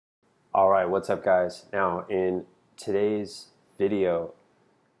All right, what's up, guys? Now, in today's video,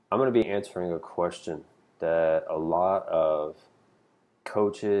 I'm going to be answering a question that a lot of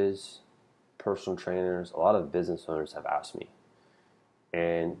coaches, personal trainers, a lot of business owners have asked me.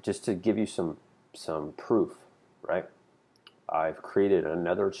 And just to give you some proof, right? I've created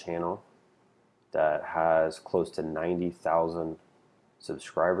another channel that has close to 90,000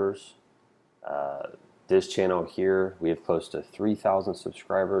 subscribers. This channel here, we have close to 3,000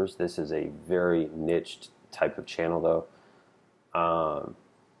 subscribers. This is a very niched type of channel, though.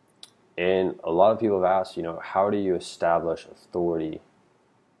 And a lot of people have asked, how do you establish authority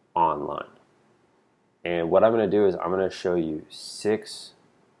online? And what I'm going to do is I'm going to show you 6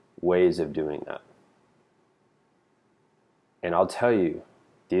 ways of doing that. And I'll tell you,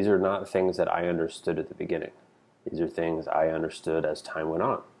 these are not things that I understood at the beginning. These are things I understood as time went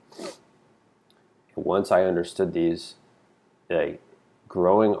on. And once I understood these,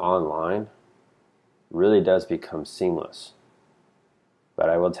 growing online really does become seamless. But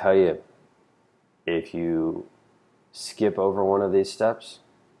I will tell you, if you skip over one of these steps,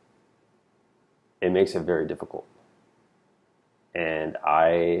 it makes it very difficult. And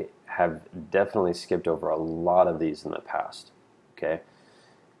I have definitely skipped over a lot of these in the past, okay?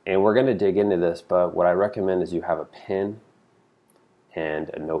 And we're going to dig into this, but what I recommend is you have a pen and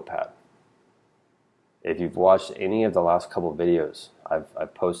a notepad. If you've watched any of the last couple of videos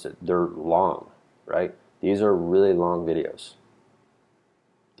I've posted, they're long, right? These are really long videos.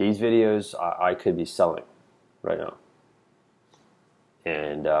 These videos I could be selling right now.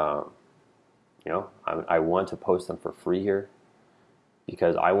 And, I want to post them for free here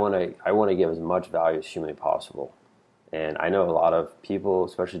because I want to give as much value as humanly possible. And I know a lot of people,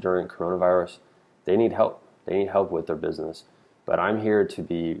 especially during coronavirus, they need help. They need help with their business. But I'm here to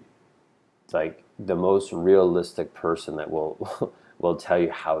be like the most realistic person that will will tell you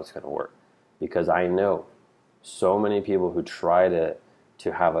how it's going to work, because I know so many people who try to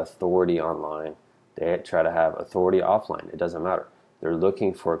have authority online, they try to have authority offline. It doesn't matter. They're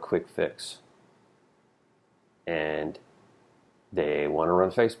looking for a quick fix, and they want to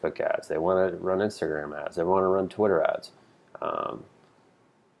run Facebook ads, they want to run Instagram ads, they want to run Twitter ads.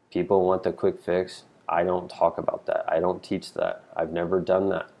 People want the quick fix. I don't talk about that. I don't teach that. I've never done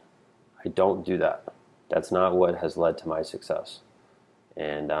that. I don't do that. That's not what has led to my success.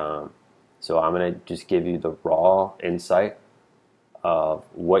 And so I'm going to just give you the raw insight of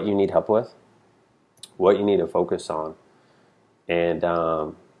what you need help with, what you need to focus on, and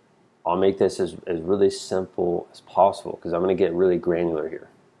I'll make this as really simple as possible because I'm going to get really granular here,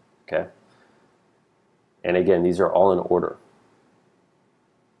 okay? And again, these are all in order.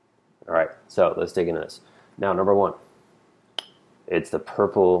 All right, so let's dig into this. Now, number 1, it's the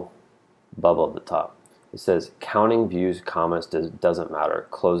purple bubble at the top. It says counting views, comments doesn't matter.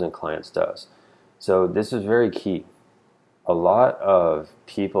 Closing clients does. So this is very key. A lot of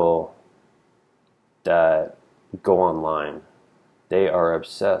people that go online, they are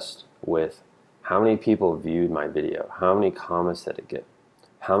obsessed with how many people viewed my video, how many comments did it get,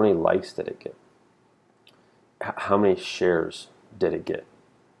 how many likes did it get, how many shares did it get.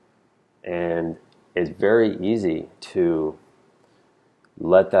 And it's very easy to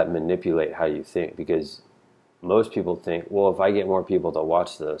let that manipulate how you think, because most people think, well, if I get more people to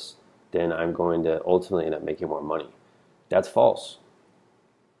watch this, then I'm going to ultimately end up making more money. That's false.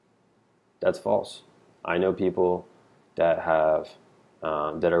 That's false. I know people that have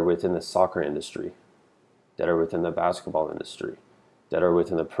that are within the soccer industry, that are within the basketball industry, that are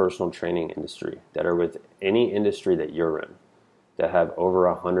within the personal training industry, that are with any industry that you're in, that have over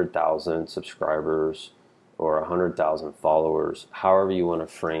 100,000 subscribers or 100,000 followers, however you want to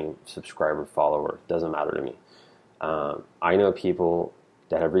frame subscriber follower, doesn't matter to me. I know people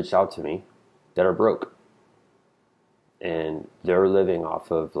that have reached out to me that are broke, and they're living off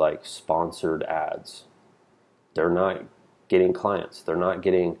of like sponsored ads. They're not getting clients. They're not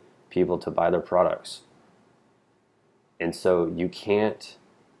getting people to buy their products. And so you can't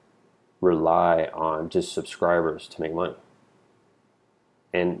rely on just subscribers to make money.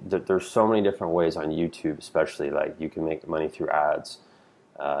 And there's so many different ways on YouTube, especially, like you can make money through ads.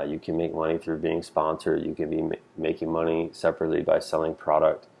 You can make money through being sponsored. You can be making money separately by selling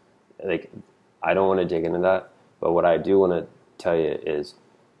product. Like, I don't want to dig into that, but what I do want to tell you is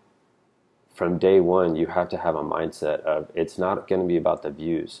from day one, you have to have a mindset of it's not going to be about the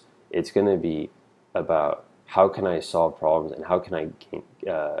views. It's going to be about how can I solve problems and how can I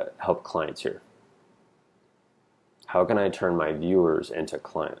help clients here. How can I turn my viewers into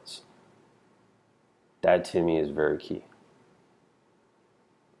clients? That to me is very key,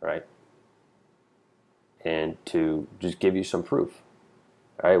 right? And to just give you some proof,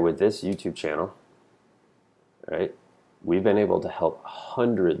 All right, with this YouTube channel, right, we've been able to help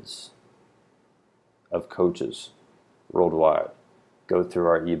hundreds of coaches worldwide go through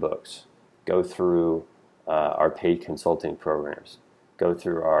our ebooks, go through our paid consulting programs, go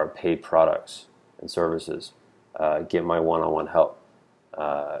through our paid products and services, get my one-on-one help,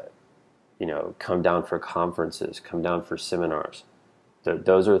 come down for conferences, come down for seminars.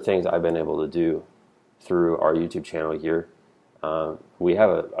 Those are things I've been able to do through our YouTube channel here. We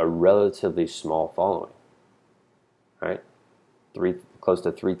have a relatively small following, right? Close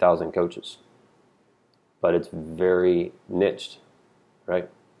to 3,000 coaches, but it's very niched, right?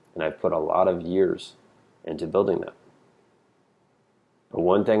 And I've put a lot of years into building that. But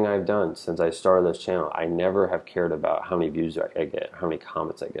one thing I've done since I started this channel, I never have cared about how many views I get, how many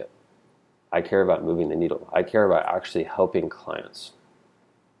comments I get. I care about moving the needle. I care about actually helping clients,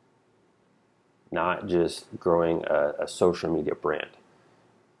 not just growing a social media brand,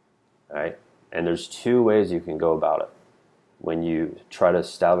 right? And there's two ways you can go about it when you try to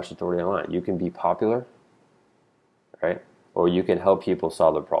establish authority online. You can be popular, right? Or you can help people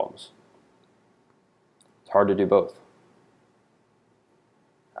solve their problems. It's hard to do both.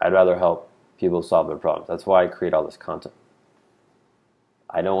 I'd rather help people solve their problems. That's why I create all this content.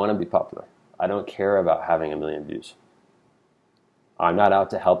 I don't want to be popular. I don't care about having 1 million views. I'm not out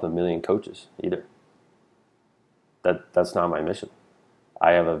to help 1 million coaches either. That's not my mission.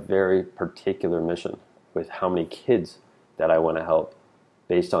 I have a very particular mission with how many kids that I want to help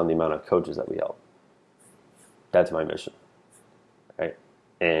based on the amount of coaches that we help. That's my mission, right?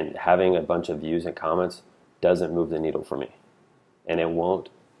 And having a bunch of views and comments doesn't move the needle for me. And it won't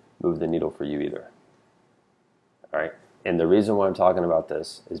move the needle for you either, all right? And the reason why I'm talking about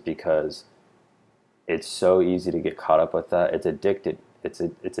this is because it's so easy to get caught up with that. It's addicted. It's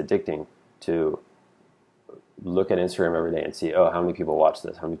addicting to look at Instagram every day and see, oh, how many people watched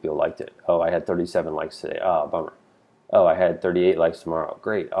this? How many people liked it? Oh, I had 37 likes today. Oh, bummer. Oh, I had 38 likes tomorrow.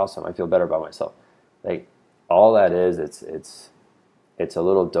 Great, awesome. I feel better about myself. Like, all that is, it's a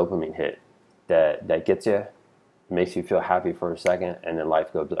little dopamine hit that gets you, makes you feel happy for a second, and then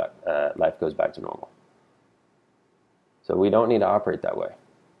life goes back to normal. So we don't need to operate that way.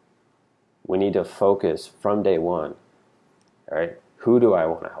 We need to focus from day one, all right? Who do I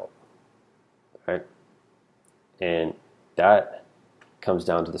want to help, right? And that comes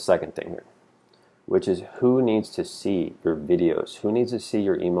down to the second thing here, which is who needs to see your videos? Who needs to see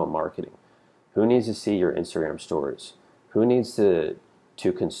your email marketing? Who needs to see your Instagram stories? Who needs to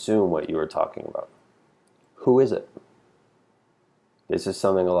consume what you are talking about? Who is it? This is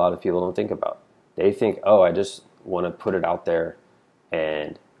something a lot of people don't think about. They think, oh, I just want to put it out there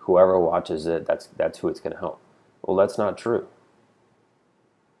and whoever watches it, that's who it's going to help. Well, that's not true.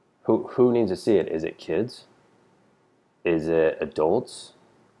 Who needs to see it? Is it kids? Is it adults?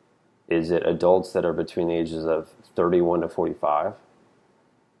 Is it adults that are between the ages of 31 to 45?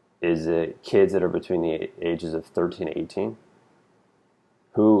 Is it kids that are between the ages of 13 to 18?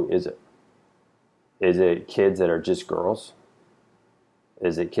 Who is it? Is it kids that are just girls?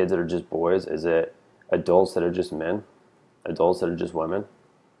 Is it kids that are just boys? Is it adults that are just men? Adults that are just women?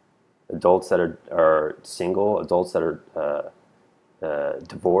 Adults that are single? Adults that are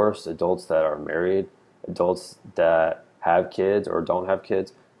divorced? Adults that are married? Adults that have kids or don't have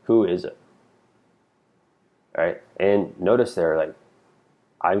kids? Who is it? All right? And notice there, like,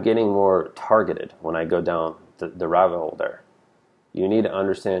 I'm getting more targeted when I go down the rabbit hole there. You need to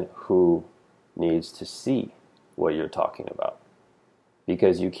understand who needs to see what you're talking about,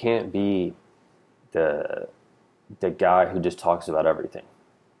 because you can't be the guy who just talks about everything.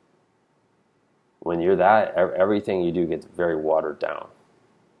 When you're that, everything you do gets very watered down.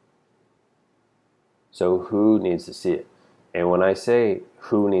 So who needs to see it? And when I say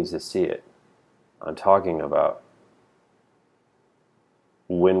who needs to see it, I'm talking about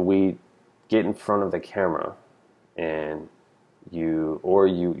when we get in front of the camera and you're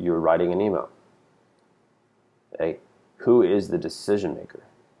writing an email. Okay? Who is the decision maker?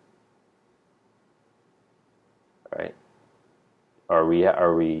 Right? Are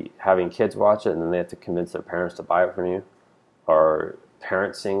we having kids watch it and then they have to convince their parents to buy it from you? Are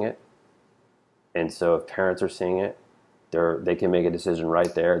parents seeing it? And so if parents are seeing it, they can make a decision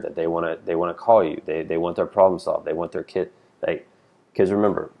right there that they want to call you. They want their problem solved. They want their kid, like, because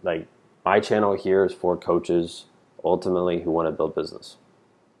remember, like, my channel here is for coaches ultimately who want to build business,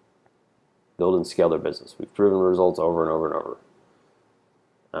 build and scale their business. We've proven results over and over and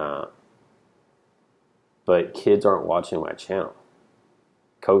over. But kids aren't watching my channel.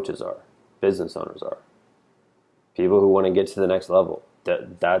 Coaches are. Business owners are. People who want to get to the next level.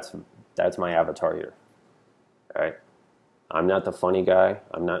 That's my avatar here. All right. I'm not the funny guy.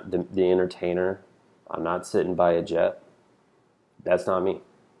 I'm not the entertainer. I'm not sitting by a jet. That's not me.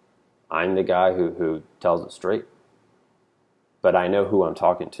 I'm the guy who tells it straight. But I know who I'm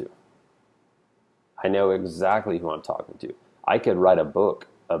talking to. I know exactly who I'm talking to. I could write a book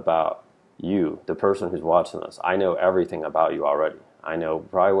about you, the person who's watching this. I know everything about you already. I know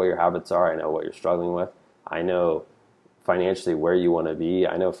probably what your habits are. I know what you're struggling with. I know financially where you want to be.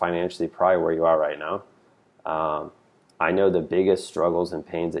 I know financially probably where you are right now. I know the biggest struggles and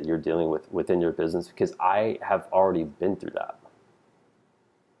pains that you're dealing with within your business because I have already been through that.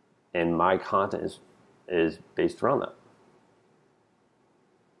 And my content is based around that.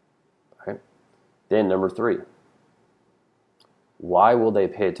 Right? Then number 3, why will they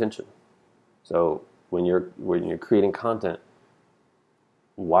pay attention? So when you're creating content,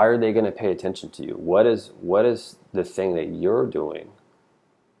 why are they going to pay attention to you? What is the thing that you're doing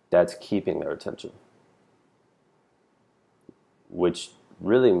that's keeping their attention? Which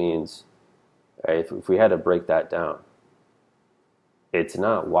really means, right, if we had to break that down, it's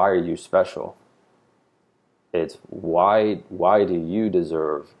not why are you special. It's why do you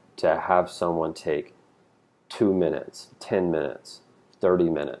deserve to have someone take 2 minutes, 10 minutes, 30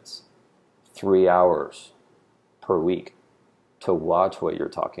 minutes, 3 hours per week to watch what you're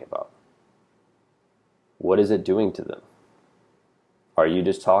talking about? What is it doing to them? Are you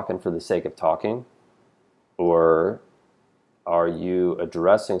just talking for the sake of talking? Or are you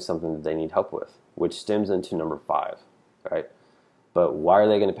addressing something that they need help with? Which stems into number 5, right? But why are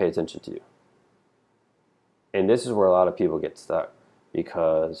they going to pay attention to you? And this is where a lot of people get stuck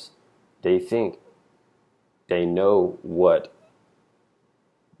because they think they know what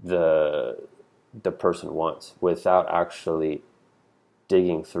the person wants without actually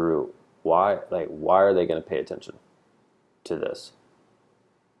digging through why are they going to pay attention to this?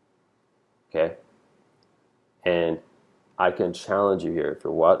 Okay? And I can challenge you here,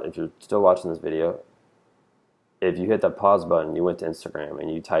 if you're still watching this video, if you hit that pause button, you went to Instagram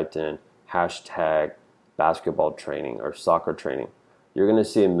and you typed in hashtag basketball training or soccer training, you're going to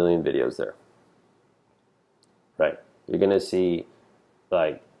see a million videos there. Right? You're going to see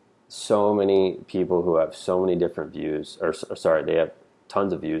like so many people who have so many different views, or sorry, they have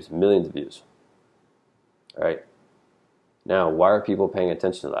tons of views, millions of views. All right? Now, why are people paying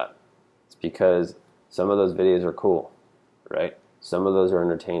attention to that? It's because some of those videos are cool, right? Some of those are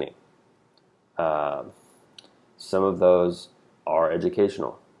entertaining. Some of those are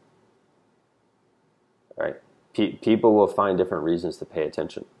educational, right? People will find different reasons to pay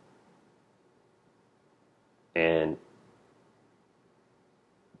attention. And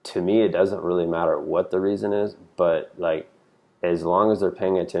to me, it doesn't really matter what the reason is, but like, as long as they're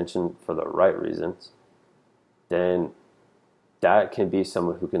paying attention for the right reasons, then that can be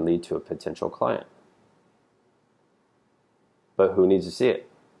someone who can lead to a potential client. But who needs to see it?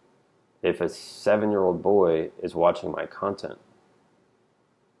 If a 7-year-old boy is watching my content,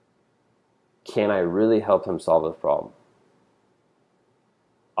 can I really help him solve this problem?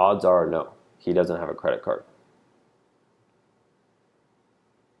 Odds are no. He doesn't have a credit card.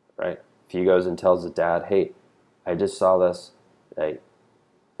 Right? If he goes and tells his dad, hey, I just saw this, like,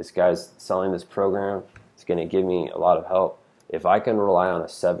 this guy's selling this program, it's going to give me a lot of help. If I can rely on a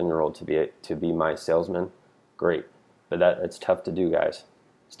 7-year-old to be my salesman, great. But it's tough to do, guys.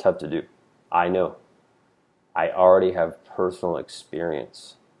 It's tough to do. I know. I already have personal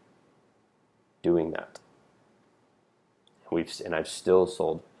experience doing that. And I've still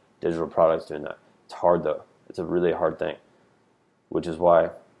sold digital products doing that. It's hard though. It's a really hard thing, which is why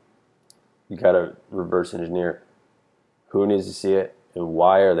you got to reverse engineer who needs to see it and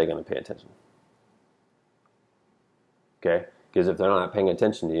why are they going to pay attention. Okay? Because if they're not paying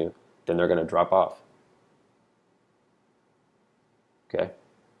attention to you, then they're going to drop off. Okay?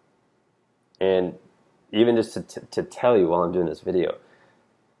 And even just to tell you while I'm doing this video,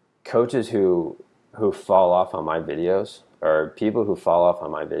 coaches who fall off on my videos, or people who fall off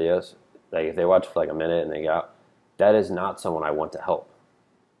on my videos, like if they watch for like a minute and they get out, that is not someone I want to help.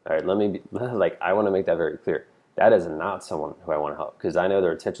 All right, I want to make that very clear. That is not someone who I want to help because I know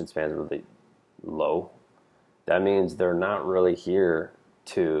their attention span is really low. That means they're not really here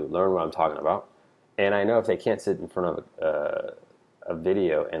to learn what I'm talking about. And I know if they can't sit in front of a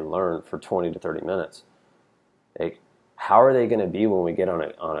video and learn for 20 to 30 minutes, like, how are they going to be when we get on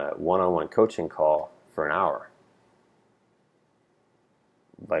a one-on-one coaching call for an hour?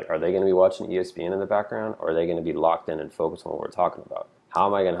 Like, are they going to be watching ESPN in the background, or are they going to be locked in and focused on what we're talking about? How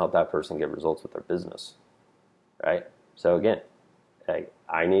am I going to help that person get results with their business? Right? So again,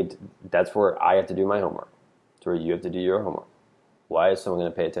 that's where I have to do my homework. It's where you have to do your homework. Why is someone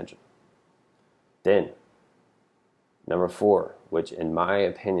going to pay attention? Then, Number 4, which in my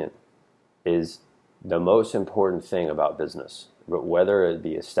opinion is the most important thing about business, whether it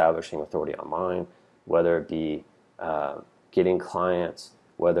be establishing authority online, whether it be getting clients,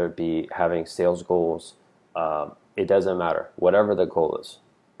 whether it be having sales goals, it doesn't matter. Whatever the goal is,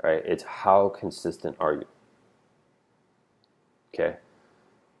 right? It's how consistent are you? Okay?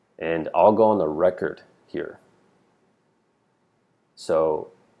 And I'll go on the record here. So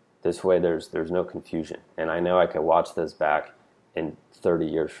this way there's no confusion. And I know I could watch this back in 30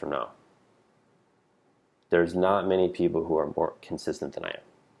 years from now. There's not many people who are more consistent than I am.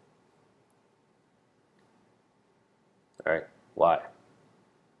 All right? Why?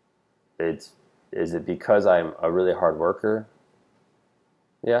 Is it because I'm a really hard worker?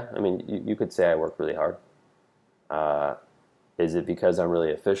 Yeah, I mean, you could say I work really hard. Is it because I'm really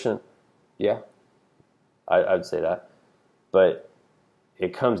efficient? Yeah, I'd say that. But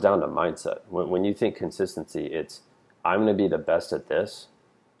it comes down to mindset. When you think consistency, it's I'm going to be the best at this,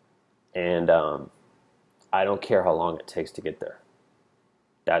 and I don't care how long it takes to get there.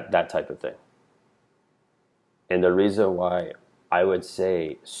 That type of thing. And the reason why I would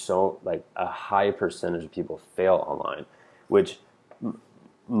say so, like a high percentage of people fail online, which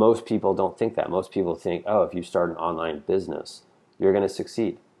most people don't think that. Most people think, oh, if you start an online business, you're going to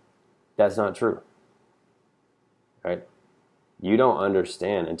succeed. That's not true, right? You don't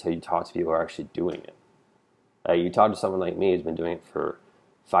understand until you talk to people who are actually doing it. You talk to someone like me who's been doing it for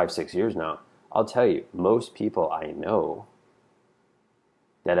 5-6 years now. I'll tell you, most people I know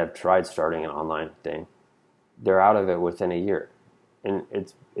that have tried starting an online thing, they're out of it within a year. And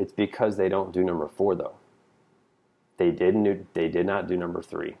it's because they don't do number 4 though. They did not do number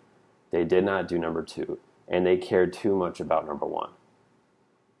 3. They did not do number 2, and they cared too much about number 1.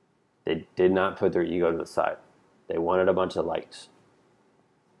 They did not put their ego to the side. They wanted a bunch of likes.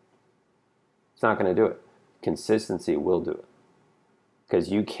 It's not going to do it. Consistency will do it. Because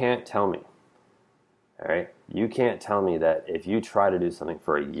you can't tell me, all right? You can't tell me that if you try to do something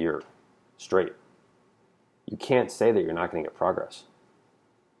for a year straight, you can't say that you're not going to get progress,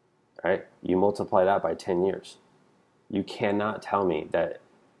 right? You multiply that by 10 years. You cannot tell me that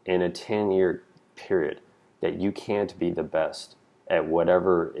in a 10-year period that you can't be the best at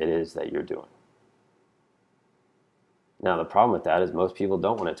whatever it is that you're doing. Now, the problem with that is most people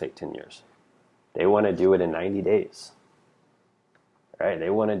don't want to take 10 years. They want to do it in 90 days, right? They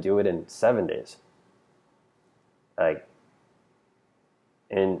want to do it in 7 days.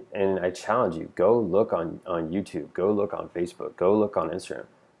 And I challenge you, go look on YouTube, go look on Facebook, go look on Instagram.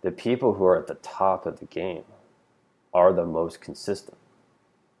 The people who are at the top of the game are the most consistent.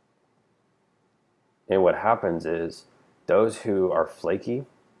 And what happens is those who are flaky,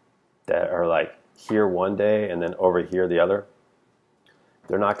 that are like here one day and then over here the other,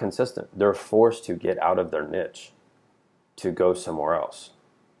 they're not consistent. They're forced to get out of their niche to go somewhere else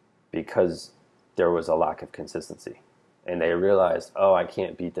because there was a lack of consistency. And they realized, oh, I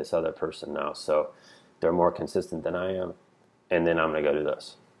can't beat this other person now, so they're more consistent than I am, and then I'm going to go do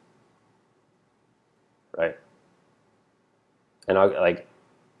this. Right? And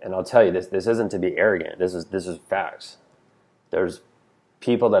I'll tell you, this isn't to be arrogant. This is facts. There's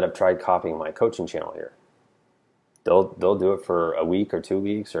people that have tried copying my coaching channel here. They'll do it for a week or 2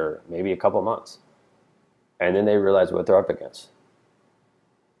 weeks or maybe a couple months. And then they realize what they're up against.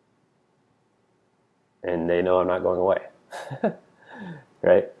 And they know I'm not going away.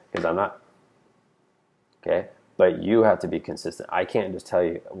 Right? Because I'm not. Okay? But you have to be consistent. I can't just tell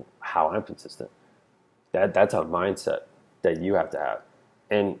you how I'm consistent. That's a mindset that you have to have.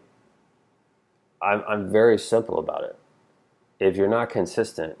 And I'm very simple about it. If you're not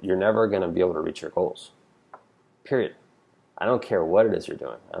consistent, you're never going to be able to reach your goals. Period. I don't care what it is you're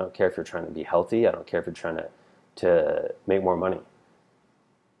doing. I don't care if you're trying to be healthy. I don't care if you're trying to make more money.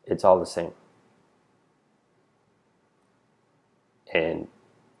 It's all the same. And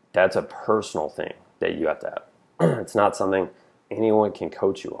that's a personal thing that you have to have. It's not something anyone can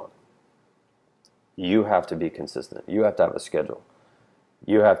coach you on. You have to be consistent. You have to have a schedule.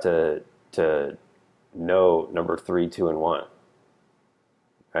 You have to know number 3, 2, and 1.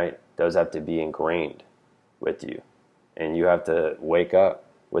 Right? Those have to be ingrained with you. And you have to wake up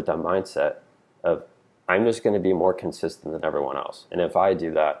with a mindset of, I'm just going to be more consistent than everyone else. And if I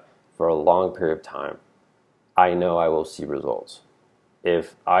do that for a long period of time, I know I will see results.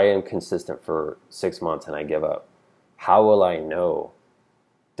 If I am consistent for 6 months and I give up, how will I know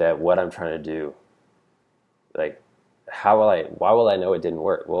that what I'm trying to do, why will I know it didn't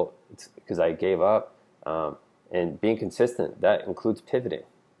work? Well, it's because I gave up. And being consistent, that includes pivoting.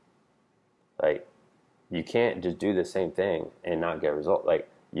 Like, you can't just do the same thing and not get a result. Like,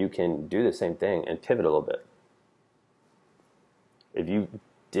 you can do the same thing and pivot a little bit. If you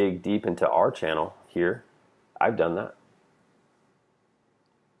dig deep into our channel here, I've done that,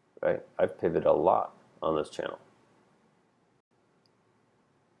 right? I've pivoted a lot on this channel.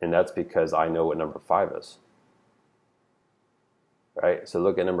 And that's because I know what number 5 is, right? So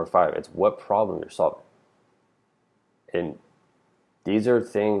look at number 5. It's what problem you're solving. And these are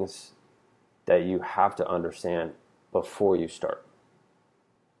things that you have to understand before you start.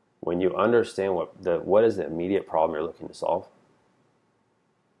 When you understand what is the immediate problem you're looking to solve,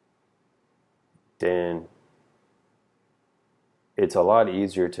 then it's a lot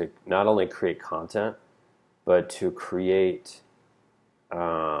easier to not only create content, but to create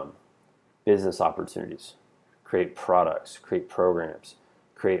business opportunities, create products, create programs,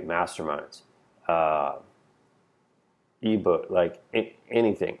 create masterminds, ebook, like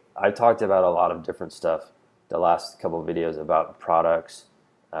anything. I talked about a lot of different stuff the last couple of videos about products,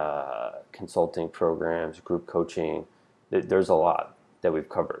 consulting programs, group coaching. There's a lot that we've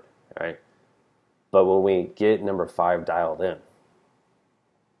covered, right? But when we get number 5 dialed in,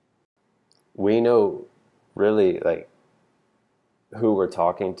 we know really like who we're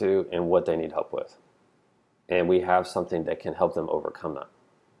talking to and what they need help with. And we have something that can help them overcome that,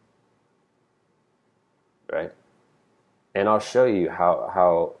 right? And I'll show you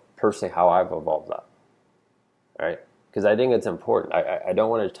how personally, how I've evolved that, right? Because I think it's important. I don't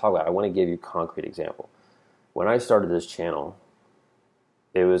want to talk about it. I want to give you a concrete example. When I started this channel,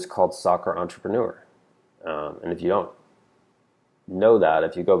 it was called Soccer Entrepreneur. And if you don't know that,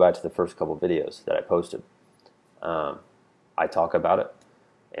 if you go back to the first couple videos that I posted, I talk about it.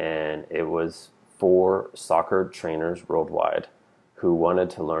 And it was for soccer trainers worldwide who wanted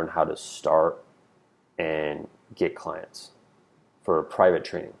to learn how to start and get clients for private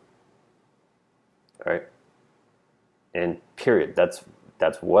training, right? And period. That's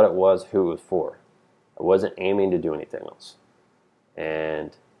what it was, who it was for. I wasn't aiming to do anything else.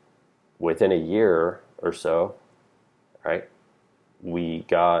 And within a year or so, right, we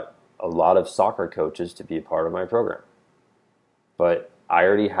got a lot of soccer coaches to be a part of my program. But I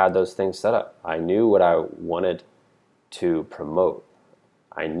already had those things set up. I knew what I wanted to promote.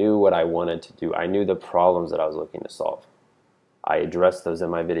 I knew what I wanted to do. I knew the problems that I was looking to solve. I addressed those in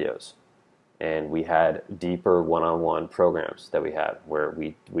my videos. And we had deeper one-on-one programs that we had where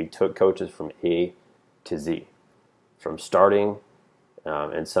we took coaches from A to Z. From starting,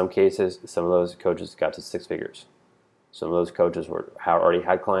 in some cases, some of those coaches got to 6 figures. Some of those coaches already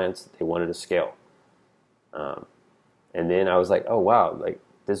had clients. They wanted to scale. And then I was like, oh, wow, like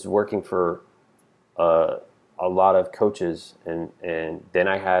this is working for a lot of coaches. And then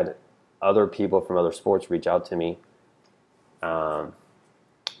I had other people from other sports reach out to me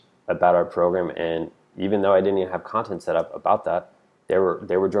about our program. And even though I didn't even have content set up about that, they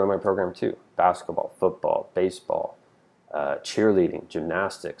were joining my program too. Basketball, football, baseball, cheerleading,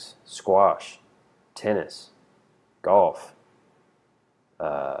 gymnastics, squash, tennis, golf,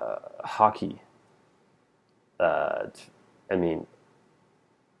 hockey.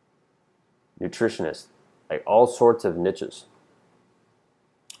 Nutritionists, like all sorts of niches.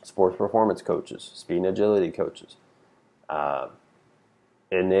 Sports performance coaches, speed and agility coaches.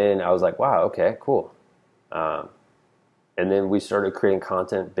 And then I was like, wow, okay, cool. And then we started creating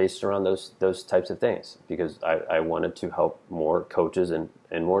content based around those types of things because I wanted to help more coaches in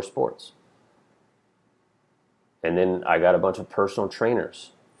more sports. And then I got a bunch of personal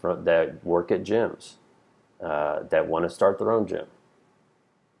trainers that work at gyms that want to start their own gym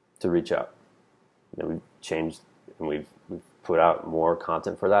to reach out. And we've changed and we've put out more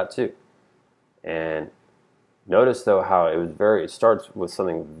content for that too. And notice though how it starts with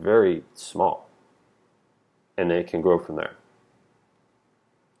something very small and then it can grow from there,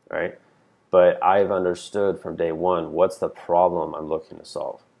 right? But I've understood from day one what's the problem I'm looking to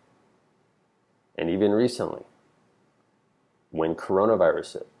solve. And even recently, when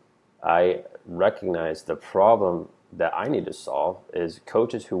coronavirus hit, I recognized the problem that I need to solve is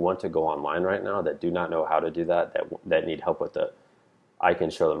coaches who want to go online right now that do not know how to do that need help with it. I can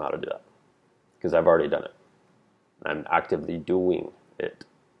show them how to do that because I've already done it. I'm actively doing it,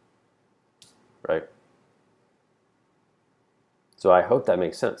 right? So I hope that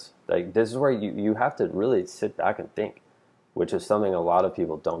makes sense. Like this is where you have to really sit back and think, which is something a lot of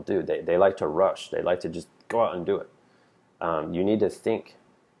people don't do. They like to rush. They like to just go out and do it. You need to think,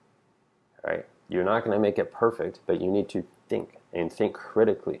 right? You're not going to make it perfect, but you need to think and think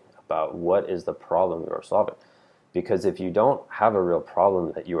critically about what is the problem you are solving. Because if you don't have a real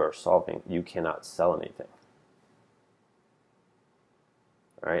problem that you are solving, you cannot sell anything.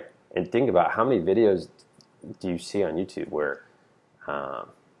 Right? And think about how many videos do you see on YouTube where,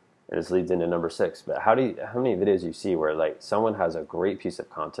 And this leads into number 6. But how many videos you see where like someone has a great piece of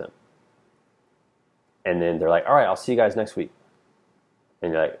content and then they're like, all right, I'll see you guys next week.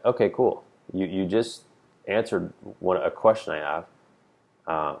 And you're like, okay, cool. You just answered a question I have.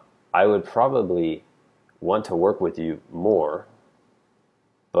 I would probably want to work with you more,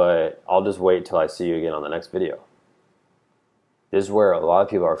 but I'll just wait till I see you again on the next video. This is where a lot of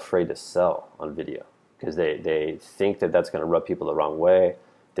people are afraid to sell on video because they think that that's going to rub people the wrong way.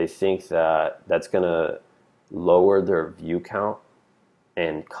 They think that that's going to lower their view count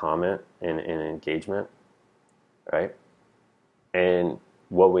and comment and engagement, right? And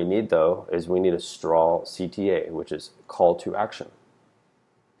what we need, though, is we need a strong CTA, which is call to action.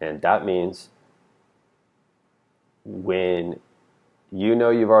 And that means when you know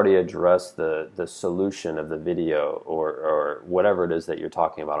you've already addressed the solution of the video or whatever it is that you're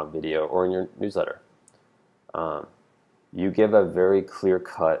talking about on video or in your newsletter, you give a very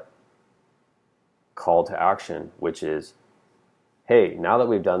clear-cut call to action, which is, hey, now that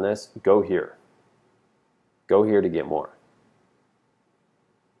we've done this, go here. Go here to get more.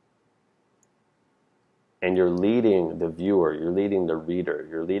 And you're leading the viewer, you're leading the reader,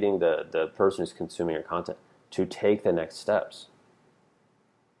 you're leading the person who's consuming your content to take the next steps.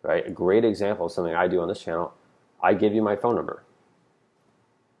 Right? A great example of something I do on this channel, I give you my phone number.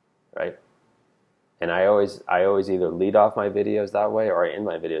 Right? And I always either lead off my videos that way or I end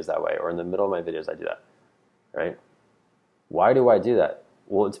my videos that way, or in the middle of my videos I do that. Right? Why do I do that?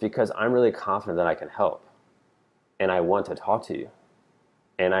 Well, it's because I'm really confident that I can help. And I want to talk to you.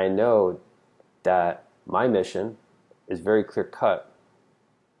 And I know that my mission is very clear cut.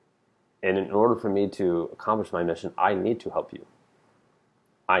 And in order for me to accomplish my mission, I need to help you.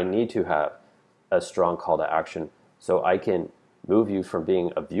 I need to have a strong call to action so I can move you from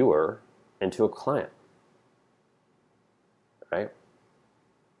being a viewer into a client. Right?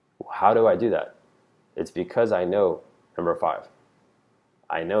 How do I do that? It's because I know number 5.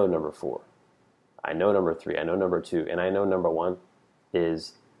 I know number 4. I know number 3. I know number 2. And I know number 1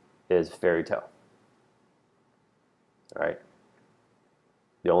 is fairy tale. All right?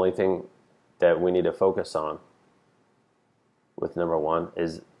 The only thing that we need to focus on with number 1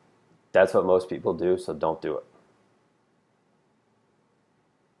 is that's what most people do, so don't do it.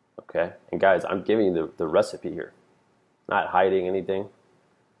 Okay? And guys, I'm giving you the recipe here. Not hiding anything.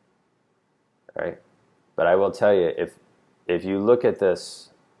 All right? But I will tell you, if you look at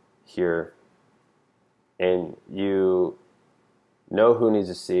this here and you know who needs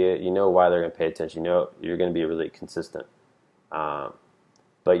to see it, you know why they're going to pay attention, you know you're going to be really consistent.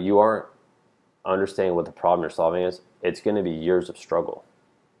 But you aren't understanding what the problem you're solving is, it's going to be years of struggle.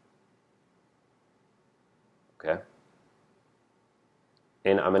 Okay?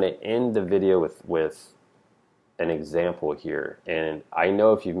 And I'm going to end the video with an example here. And I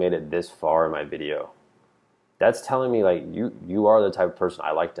know if you've made it this far in my video, that's telling me like you are the type of person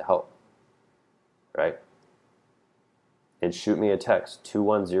I like to help. Right? And shoot me a text,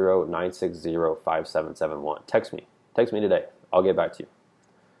 210-960-5771. Text me today. I'll get back to you.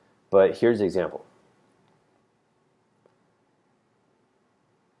 But here's the example.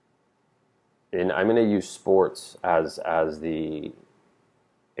 And I'm going to use sports as the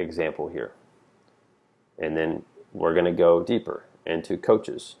example here. And then we're going to go deeper into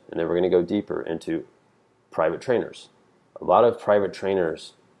coaches. And then we're going to go deeper into private trainers. A lot of private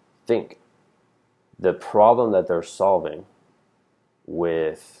trainers think the problem that they're solving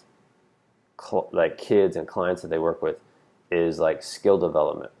with like kids and clients that they work with is like skill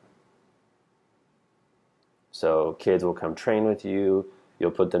development. So kids will come train with you.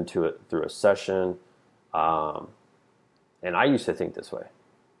 You'll put them through a session. And I used to think this way.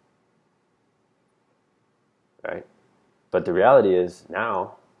 Right? But the reality is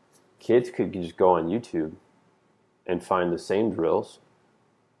now kids could just go on YouTube and find the same drills.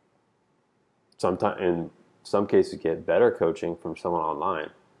 Sometimes, in some cases, get better coaching from someone online.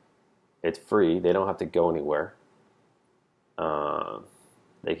 It's free. They don't have to go anywhere.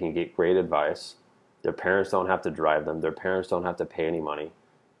 They can get great advice. Their parents don't have to drive them. Their parents don't have to pay any money.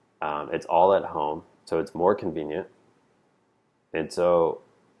 It's all at home, so it's more convenient. And so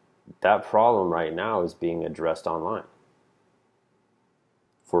that problem right now is being addressed online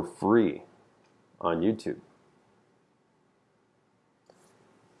for free on YouTube.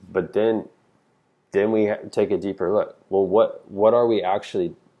 But then we take a deeper look. Well, what are we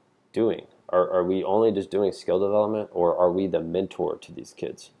actually doing? Are we only just doing skill development, or are we the mentor to these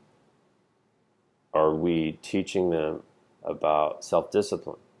kids? Are we teaching them about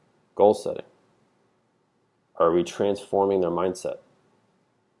self-discipline, goal setting? Are we transforming their mindset?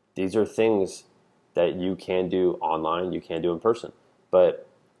 These are things that you can do online, you can do in person. But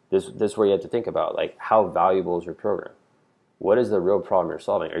This is where you have to think about, like, how valuable is your program? What is the real problem you're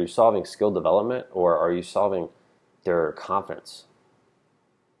solving? Are you solving skill development, or are you solving their confidence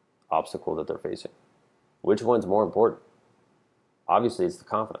obstacle that they're facing? Which one's more important? Obviously, it's the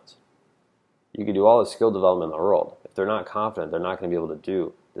confidence. You can do all the skill development in the world. If they're not confident, they're not going to be able to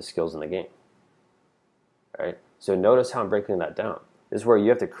do the skills in the game. Right? So notice how I'm breaking that down. This is where you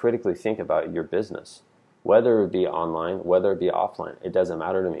have to critically think about your business. Whether it be online, whether it be offline, it doesn't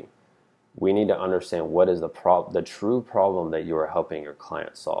matter to me. We need to understand what is the true problem that you are helping your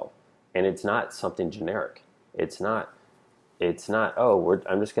client solve. And it's not something generic. It's not oh,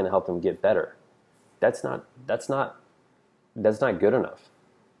 I'm just going to help them get better. That's not good enough.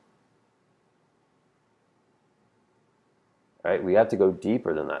 Right? We have to go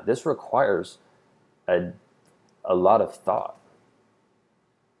deeper than that. This requires a lot of thought,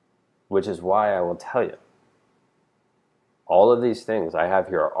 which is why I will tell you, all of these things I have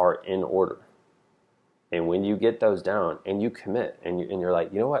here are in order. And when you get those down and you commit and you're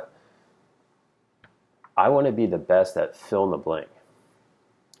like, you know what? I want to be the best at fill in the blank.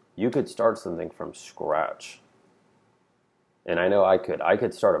 You could start something from scratch. And I know I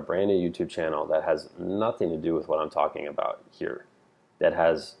could start a brand new YouTube channel that has nothing to do with what I'm talking about here, that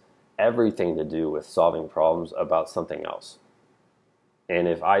has everything to do with solving problems about something else. And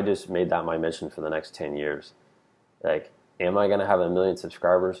if I just made that my mission for the next 10 years, like, am I going to have 1 million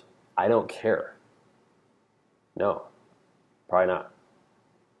subscribers? I don't care. No, probably not.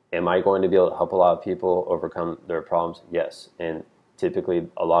 Am I going to be able to help a lot of people overcome their problems? Yes. And typically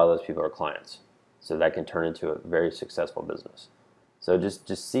a lot of those people are clients. So that can turn into a very successful business. So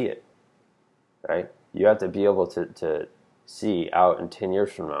just see it, right? You have to be able to see out in 10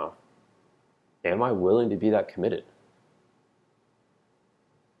 years from now, am I willing to be that committed?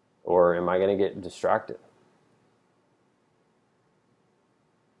 Or am I going to get distracted?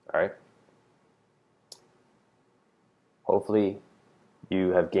 All right? Hopefully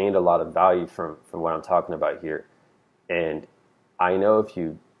you have gained a lot of value from what I'm talking about here. And I know if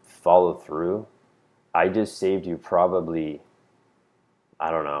you follow through, I just saved you probably,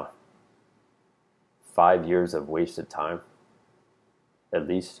 I don't know, 5 years of wasted time, at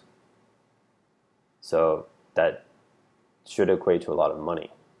least. So that should equate to a lot of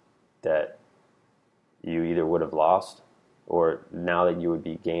money that you either would have lost or now that you would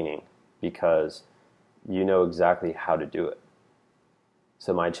be gaining because you know exactly how to do it.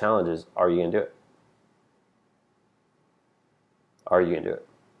 So my challenge is, are you going to do it? Are you going to do it?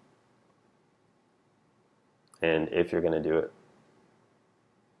 And if you're going to do it,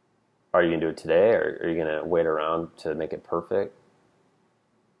 are you going to do it today, or are you going to wait around to make it perfect?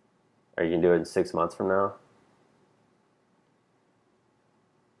 Are you going to do it in 6 months from now?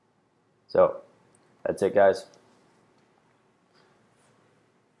 So that's it, guys.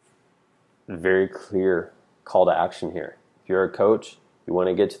 Very clear call to action here. If you're a coach, you want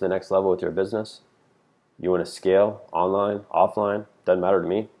to get to the next level with your business, you want to scale online, offline, doesn't matter to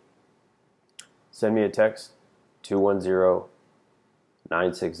me, send me a text,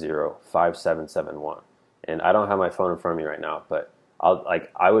 210-960-5771. And I don't have my phone in front of me right now, but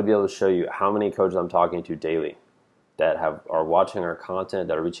I would be able to show you how many coaches I'm talking to daily that are watching our content,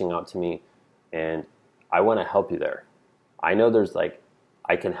 that are reaching out to me, and I want to help you there. I know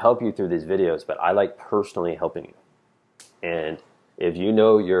I can help you through these videos, but I like personally helping you. And if you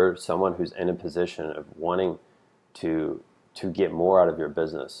know you're someone who's in a position of wanting to get more out of your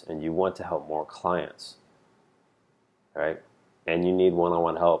business and you want to help more clients, right? And you need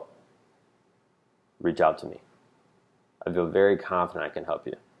one-on-one help, reach out to me. I feel very confident I can help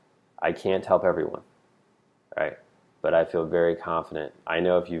you. I can't help everyone, right? But I feel very confident. I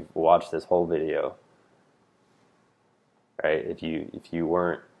know if you've watched this whole video, right? If you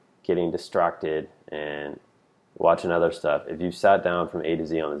weren't getting distracted and watching other stuff, if you sat down from A to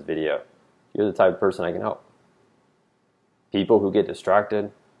Z on this video, you're the type of person I can help. People who get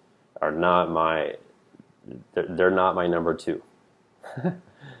distracted are not they're not my number two.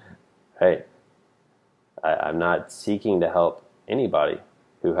 Right? I'm not seeking to help anybody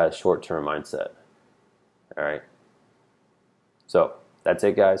who has short-term mindset. All right? So that's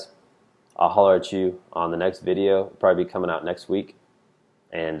it, guys. I'll holler at you on the next video. It'll probably be coming out next week.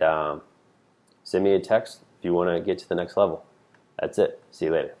 And send me a text if you want to get to the next level. That's it. See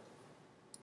you later.